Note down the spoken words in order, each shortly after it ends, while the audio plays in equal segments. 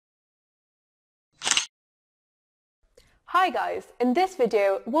Hi guys, in this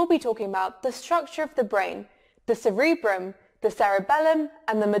video we'll be talking about the structure of the brain, the cerebrum, the cerebellum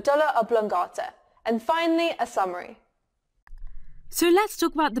and the medulla oblongata, and finally a summary. So let's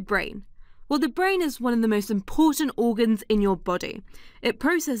talk about the brain. Well, the brain is one of the most important organs in your body. It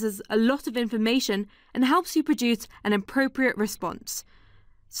processes a lot of information and helps you produce an appropriate response.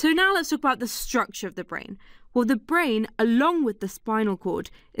 So now let's talk about the structure of the brain. Well, the brain, along with the spinal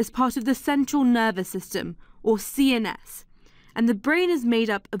cord, is part of the central nervous system, or CNS. And the brain is made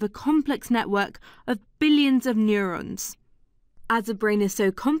up of a complex network of billions of neurons. As the brain is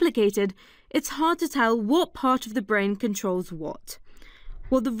so complicated, it's hard to tell what part of the brain controls what.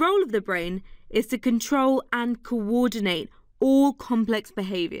 Well, the role of the brain is to control and coordinate all complex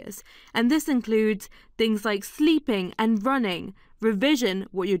behaviours, and this includes things like sleeping and running, revision,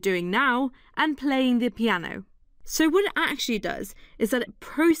 what you're doing now, and playing the piano. So what it actually does is that it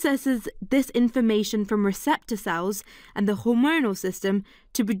processes this information from receptor cells and the hormonal system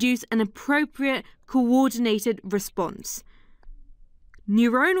to produce an appropriate coordinated response.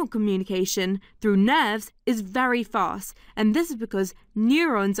 Neuronal communication through nerves is very fast, and this is because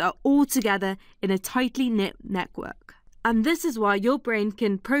neurons are all together in a tightly knit network. And this is why your brain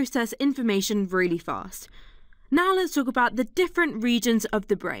can process information really fast. Now let's talk about the different regions of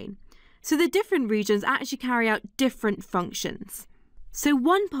the brain. So the different regions actually carry out different functions. So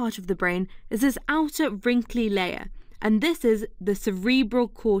one part of the brain is this outer wrinkly layer, and this is the cerebral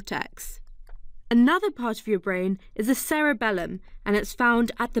cortex. Another part of your brain is the cerebellum, and it's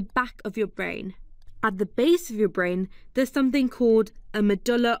found at the back of your brain. At the base of your brain, there's something called a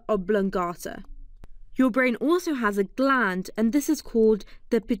medulla oblongata. Your brain also has a gland, and this is called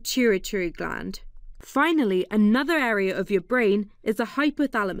the pituitary gland. Finally, another area of your brain is the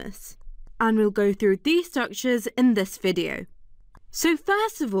hypothalamus, and we'll go through these structures in this video. So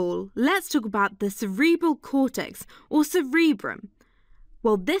first of all, let's talk about the cerebral cortex, or cerebrum.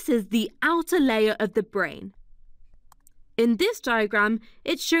 Well, this is the outer layer of the brain. In this diagram,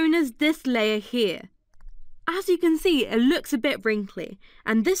 it's shown as this layer here. As you can see, it looks a bit wrinkly,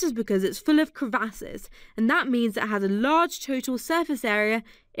 and this is because it's full of crevasses, and that means it has a large total surface area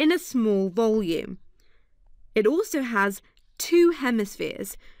in a small volume. It also has two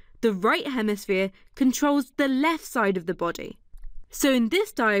hemispheres. The right hemisphere controls the left side of the body. So in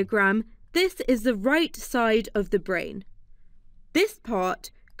this diagram, this is the right side of the brain. This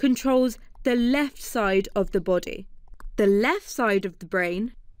part controls the left side of the body. The left side of the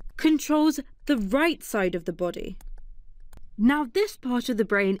brain controls the right side of the body. Now this part of the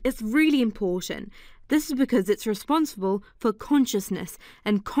brain is really important. This is because it's responsible for consciousness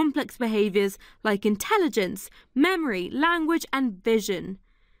and complex behaviours like intelligence, memory, language and vision.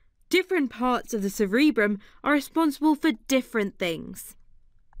 Different parts of the cerebrum are responsible for different things.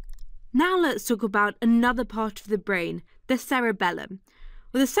 Now let's talk about another part of the brain, the cerebellum.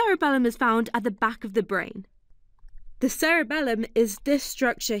 Well, the cerebellum is found at the back of the brain. The cerebellum is this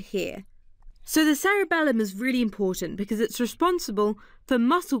structure here. So the cerebellum is really important because it's responsible for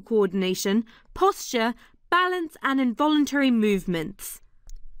muscle coordination, posture, balance and involuntary movements.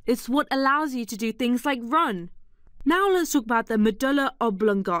 It's what allows you to do things like run. Now let's talk about the medulla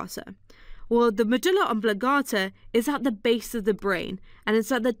oblongata. Well, the medulla oblongata is at the base of the brain and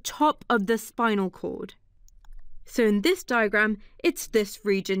it's at the top of the spinal cord. So in this diagram, it's this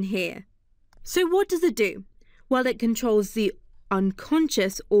region here. So what does it do? Well, it controls the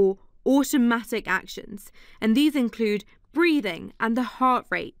unconscious or automatic actions, and these include breathing and the heart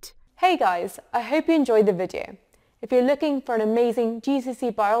rate. Hey guys, I hope you enjoyed the video. If you're looking for an amazing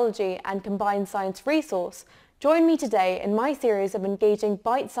GCSE biology and combined science resource, join me today in my series of engaging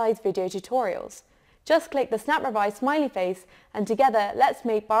bite-sized video tutorials. Just click the Snap Revise smiley face and together let's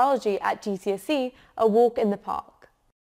make biology at GCSE a walk in the park.